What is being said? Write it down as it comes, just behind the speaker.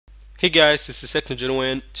Hey guys, this is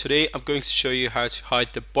XCover. Today I'm going to show you how to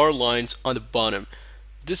hide the bar lines on the bottom.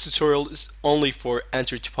 This tutorial is only for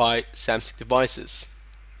Android Pie Samsung devices.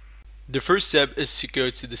 The first step is to go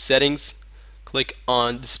to the settings, click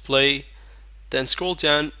on display, then scroll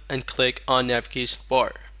down and click on navigation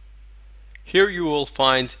bar. Here you will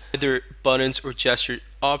find either buttons or gesture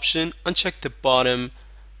option. Uncheck the bottom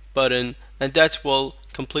button and that will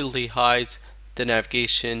completely hide the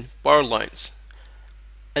navigation bar lines.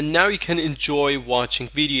 And now you can enjoy watching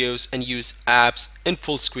videos and use apps in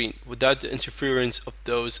full screen without the interference of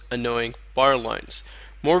those annoying bar lines.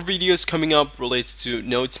 More videos coming up related to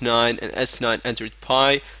Note 9 and S9 Android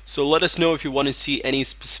Pie, so let us know if you want to see any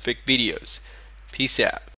specific videos. Peace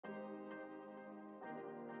out.